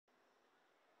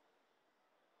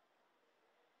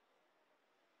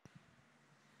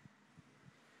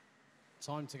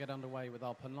Time to get underway with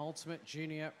our penultimate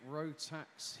junior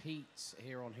Rotax heat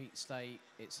here on Heat Stay.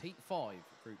 It's Heat 5,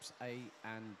 Groups A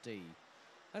and D.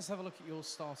 Let's have a look at your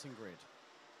starting grid.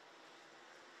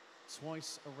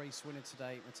 Twice a race winner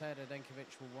today, Matej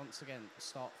Radenkovic will once again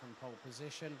start from pole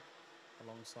position.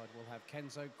 Alongside we'll have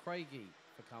Kenzo Craigie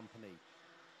for company.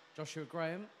 Joshua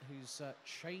Graham, whose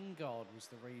chain guard was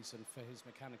the reason for his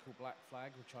mechanical black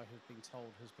flag, which I have been told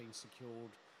has been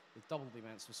secured with double the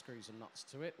amounts of screws and nuts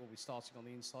to it, will be starting on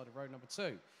the inside of row number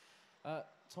 2.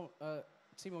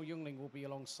 Timo Jungling will be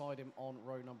alongside him on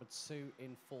row number 2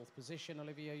 in 4th position.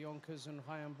 Olivier Jonkers and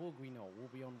Ryan Bourguignon will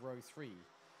be on row 3.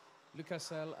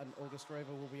 Lucas L and August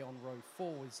Rever will be on row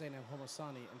 4 with Zeynep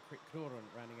Homosani and Krit Kluren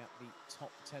rounding out the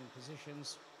top 10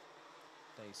 positions.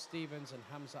 Dave Stevens and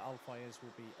Hamza Al-Fayez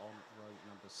will be on row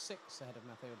number 6 ahead of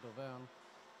Matteo Doverne,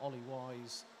 Ollie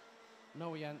Wise,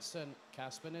 Noah Janssen,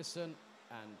 Casper Nissen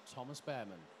and Thomas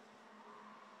Behrman.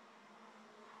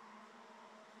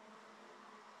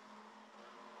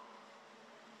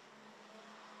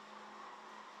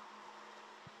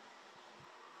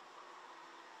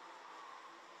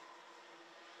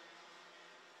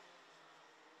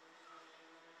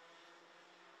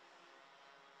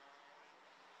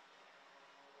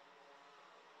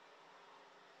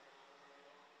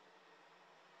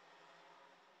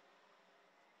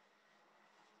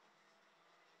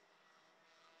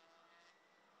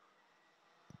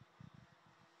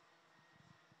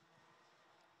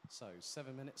 So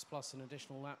 7 minutes plus an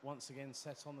additional lap once again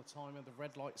set on the timer. The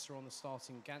red lights are on the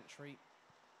starting gantry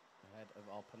ahead of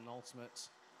our penultimate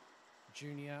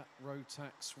junior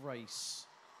Rotax race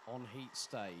on Heat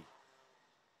Stay.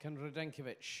 Can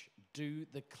Radenkovic do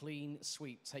the clean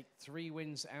sweep? Take 3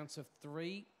 wins out of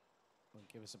 3? Well,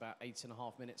 give us about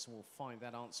 8.5 minutes and we'll find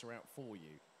that answer out for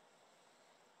you.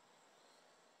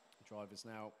 The drivers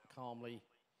now calmly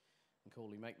and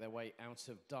coolly make their way out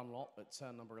of Dunlop at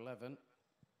turn number 11.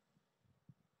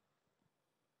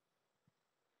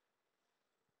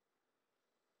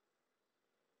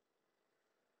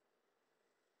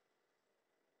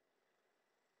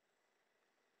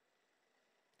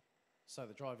 So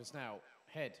the drivers now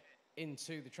head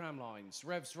into the tram lines.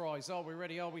 Revs rise. Are we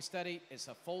ready? Are we steady? It's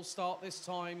a full start this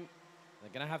time.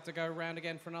 They're going to have to go around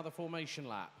again for another formation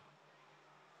lap.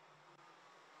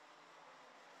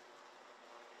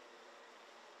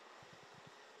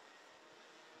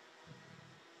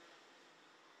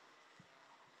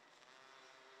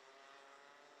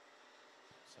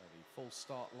 So the full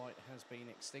start light has been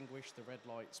extinguished. The red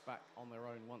light's back on their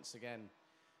own once again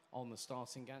on the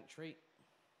starting gantry.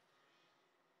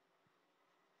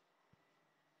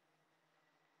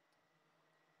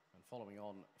 Following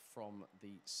on from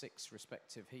the 6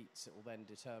 respective heats, it will then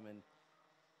determine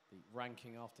the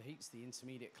ranking after heats, the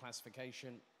intermediate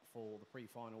classification for the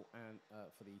pre-final and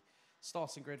for the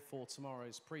starting grid for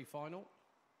tomorrow's pre-final.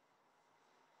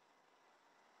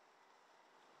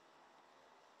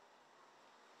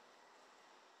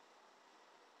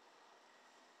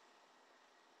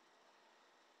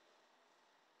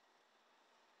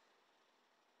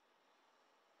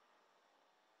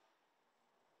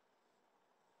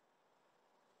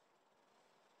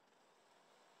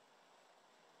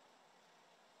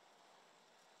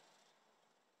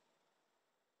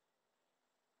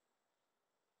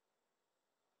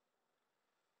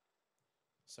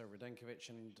 So Radenkovic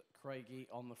and Craigie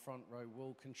on the front row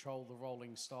will control the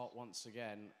rolling start once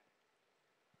again.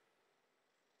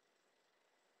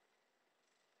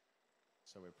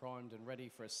 So we're primed and ready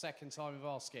for a second time of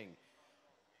asking.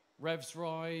 Revs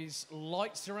rise,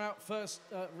 lights are out first,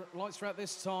 lights are out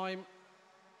this time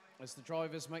as the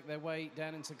drivers make their way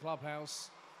down into clubhouse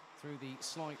through the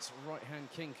slight right-hand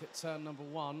kink at turn number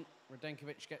 1.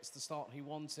 Radenkovic gets the start he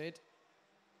wanted.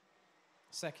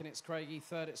 Second it's Craigie,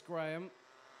 third it's Graham.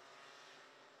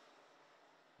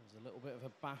 There's a little bit of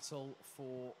a battle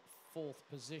for 4th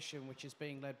position, which is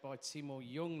being led by Timo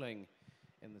Jungling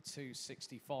in the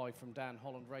 265 from Dan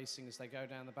Holland Racing as they go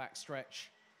down the back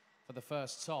stretch for the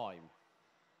first time.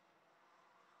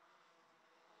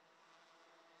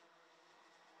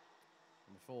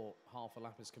 And before half a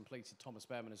lap is completed, Thomas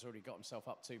Behrman has already got himself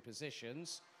up 2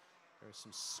 positions. There is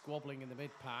some squabbling in the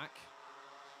mid-pack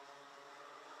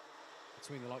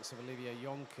between the likes of Olivier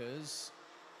Jonkers,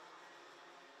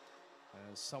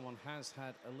 as someone has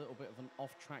had a little bit of an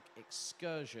off-track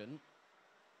excursion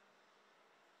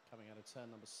coming out of turn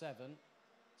number 7.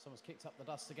 Someone's kicked up the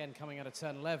dust again coming out of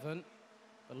turn 11.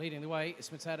 But leading the way is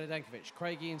Matej Radenkovic.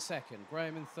 Craigie in 2nd,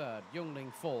 Graham in 3rd,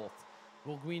 Jungling 4th,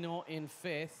 Bourguignon in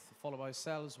 5th, followed by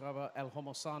Sels, Weber, El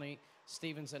Homosani,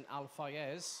 Stevens and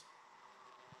Al-Fayez.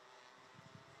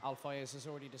 Al-Fayez has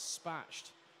already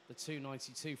dispatched the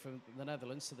 292 from the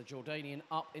Netherlands, to the Jordanian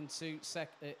up into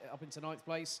ninth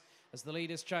place as the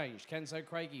leaders changed. Kenzo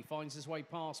Craigie finds his way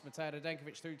past Mateo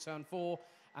Denkovic through turn 4,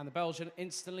 and the Belgian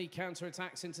instantly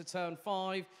counter-attacks into turn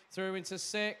 5, through into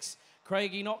 6.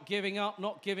 Craigie not giving up,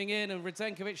 not giving in, and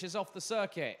Radenkovic is off the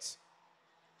circuit.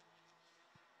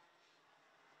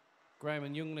 Graham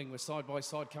and Youngling were side by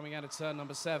side coming out of turn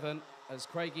number 7 as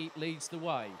Craigie leads the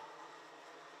way.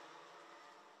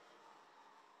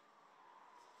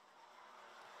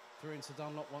 Through into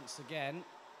Dunlop once again.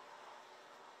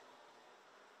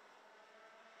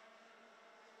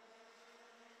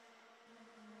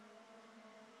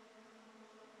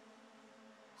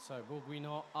 So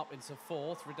Bourguignon up into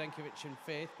 4th, Radenkovic in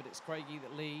 5th, but it's Craigie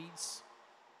that leads.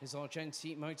 His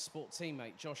Argentine Motorsport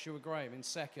teammate Joshua Graham in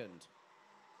 2nd.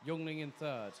 Youngling in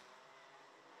 3rd.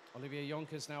 Olivier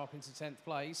Jonkers now up into 10th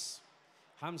place.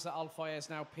 Hamza Al-Fayez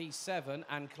now P7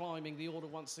 and climbing the order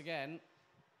once again.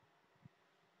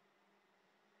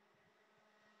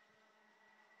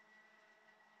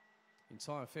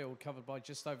 Entire field covered by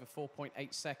just over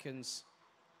 4.8 seconds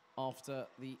after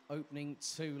the opening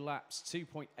 2 laps.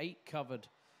 2.8 covered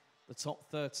the top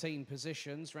 13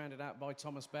 positions, rounded out by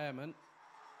Thomas Behrman.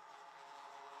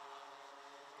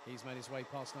 He's made his way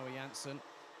past Noah Janssen.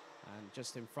 And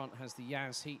just in front has the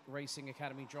Yaz Heat Racing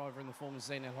Academy driver in the form of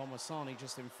Zain El Homassani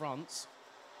just in front.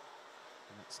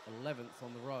 And that's 11th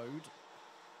on the road.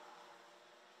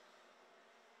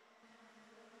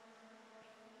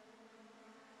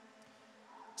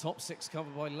 Top 6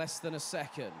 covered by less than a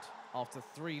second after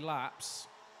 3 laps.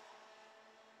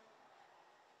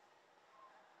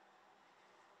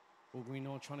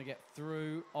 Bourguignon trying to get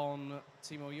through on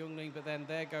Timo Youngling, but then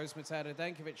there goes Mateo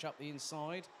Denkovic up the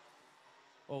inside.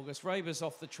 August Raber's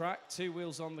off the track, 2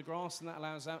 wheels on the grass, and that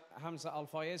allows Hamza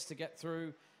Al-Fayez to get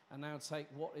through and now take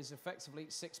what is effectively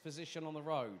 6th position on the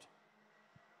road.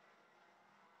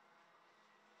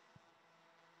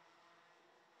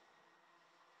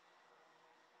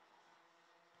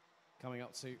 Coming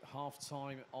up to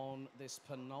half-time on this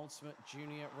penultimate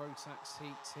junior Rotax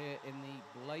heat here in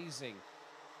the blazing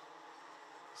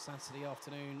Saturday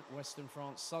afternoon Western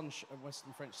French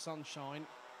sunshine.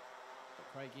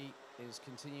 But Craigie is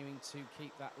continuing to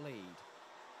keep that lead.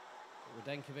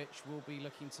 Radenkovic will be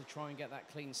looking to try and get that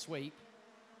clean sweep.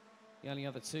 The only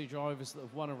other 2 drivers that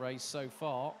have won a race so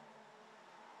far,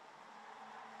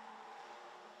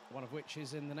 one of which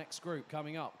is in the next group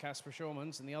coming up, Casper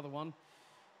Schurmans, and the other one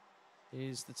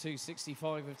is the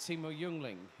 265 of Timo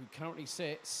Youngling, who currently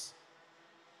sits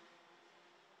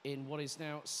in what is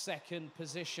now 2nd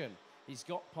position. He's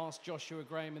got past Joshua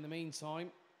Graham in the meantime.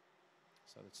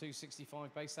 So the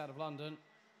 265 based out of London,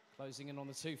 closing in on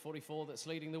the 244 that's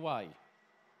leading the way.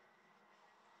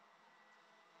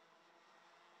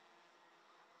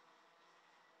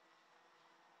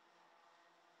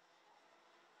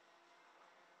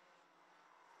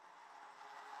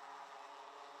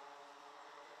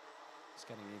 It's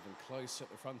getting even closer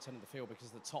at the front end of the field because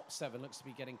the top 7 looks to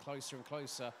be getting closer and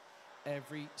closer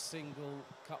every single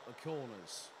couple of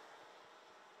corners.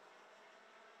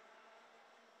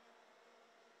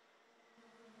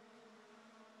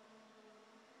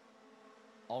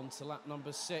 On to lap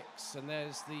number 6, and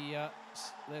there's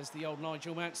the old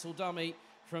Nigel Mansell dummy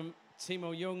from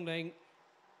Timo Youngling.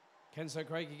 Kenzo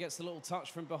Craigie gets the little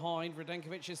touch from behind.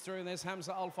 Radenkovic is through, and there's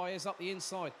Hamza Al-Fayez up the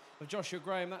inside of Joshua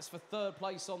Graham. That's for 3rd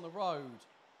place on the road.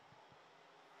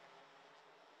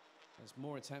 There's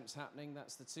more attempts happening.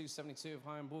 That's the 272 of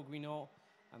Ryan Bourguignon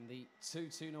and the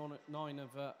 229 of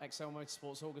XL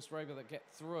Motorsports August Raber that get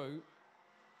through.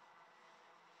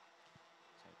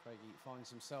 Craigie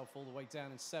finds himself all the way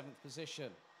down in 7th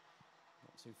position.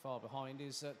 Not too far behind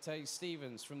is Tay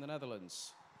Stevens from the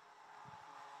Netherlands.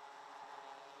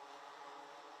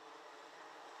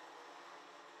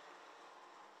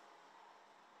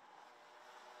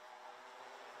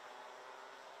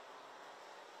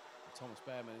 Thomas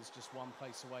Behrman is just 1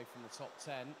 place away from the top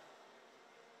 10.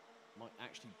 Might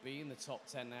actually be in the top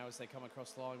 10 now as they come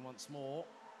across the line once more.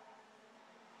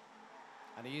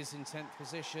 And he is in 10th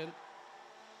position.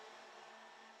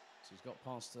 So he's got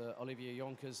past Olivier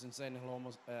Jonkers and Zain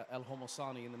El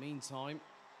Homassani in the meantime.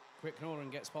 Quick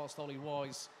Noren gets past Ollie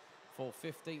Wise for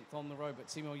 15th on the road, but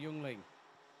Timo Youngling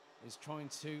is trying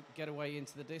to get away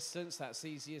into the distance. That's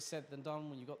easier said than done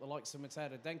when you've got the likes of Mateo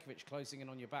Denkovic closing in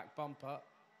on your back bumper.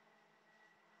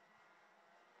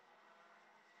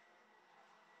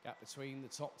 Gap between the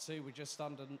top 2 was just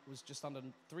under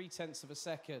 0.3 of a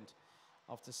second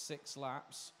after 6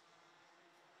 laps.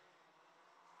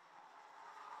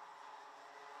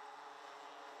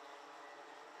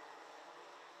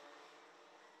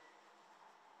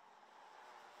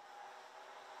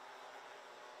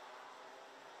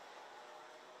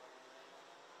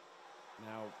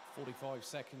 45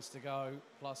 seconds to go,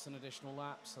 plus an additional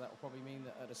lap. So that will probably mean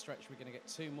that at a stretch we're going to get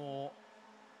 2 more.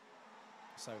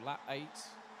 So lap 8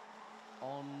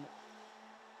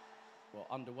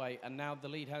 underway. And now the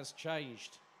lead has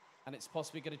changed. And it's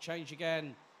possibly going to change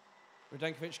again.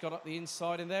 Radenkovic got up the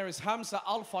inside, and there is Hamza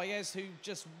Al-Fayez, who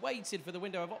just waited for the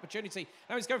window of opportunity.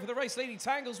 Now he's going for the race lead. He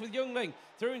tangles with Jungling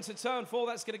through into turn 4.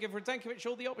 That's going to give Radenkovic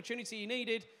all the opportunity he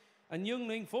needed. And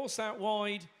Jungling, forced out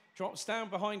wide, drops down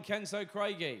behind Kenzo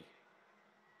Craigie.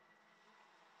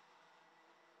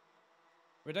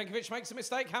 Radenkovic makes a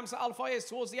mistake. Hamza Al-Fayez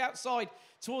towards the outside.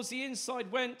 Towards the inside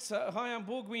went Ryan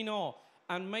Bourguignon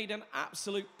and made an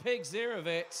absolute pig's ear of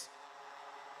it.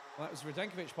 Well, that was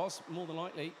Radenkovic, more than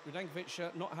likely.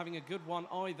 Radenkovic not having a good one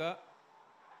either.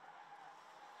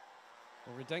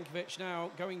 Well, Radenkovic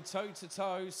now going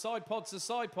toe-to-toe, side pod to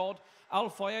side pod.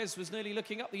 Al-Fayez was nearly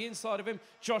looking up the inside of him.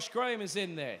 Josh Graham is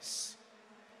in this.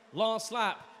 Last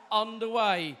lap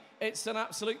underway. It's an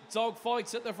absolute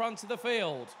dogfight at the front of the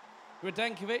field.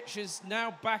 Radenkovic is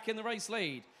now back in the race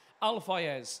lead.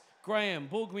 Al-Fayez, Graham,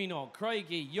 Bourguignon,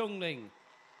 Craigie, Jungling,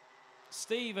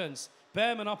 Stevens,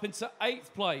 Behrman up into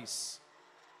 8th place.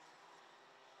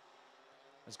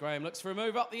 As Graham looks for a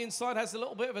move up the inside, has a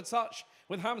little bit of a touch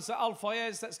with Hamza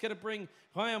Al-Fayez. That's going to bring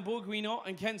Ryan Bourguignon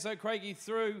and Kenzo Craigie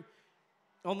through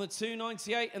on the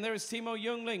 298. And there is Timo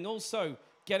Jungling also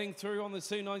getting through on the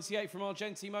 298 from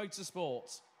Argenti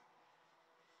Motorsport.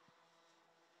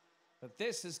 But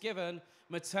this has given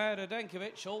Matej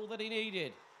Radenkovic all that he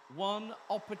needed. One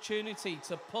opportunity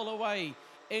to pull away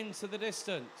into the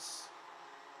distance.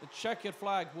 The checkered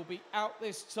flag will be out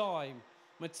this time.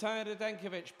 Matej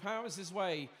Radenkovic powers his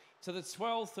way to the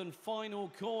 12th and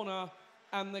final corner,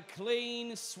 and the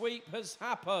clean sweep has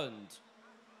happened.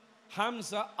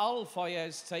 Hamza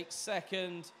Al-Fayez takes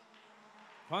 2nd,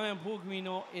 Ryan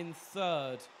Bourguignon in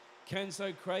 3rd.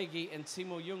 Kenzo Craigie and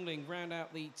Timo Jungling round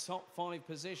out the top 5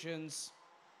 positions.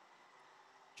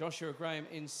 Joshua Graham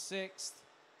in 6th,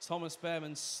 Thomas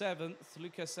Behrman 7th,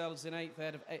 Lucas Els in 8th,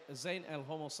 ahead of Zain El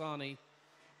Homosani,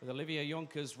 with Olivier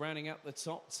Jonkers rounding out the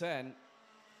top 10.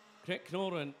 Krik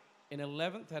Knoren in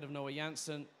 11th, head of Noah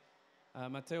Janssen.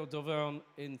 Matteo Dovern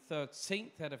in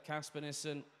 13th, head of Casper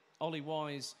Nissen. Ollie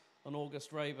Wise and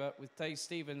August Raber, with Dave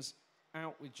Stevens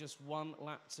out with just 1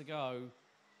 lap to go.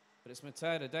 But it's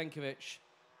Matej Radenkovic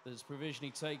that has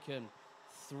provisionally taken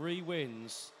 3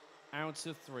 wins out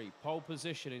of 3. Pole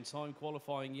position in time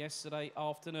qualifying yesterday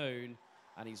afternoon,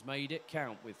 and he's made it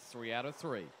count with 3 out of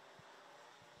 3.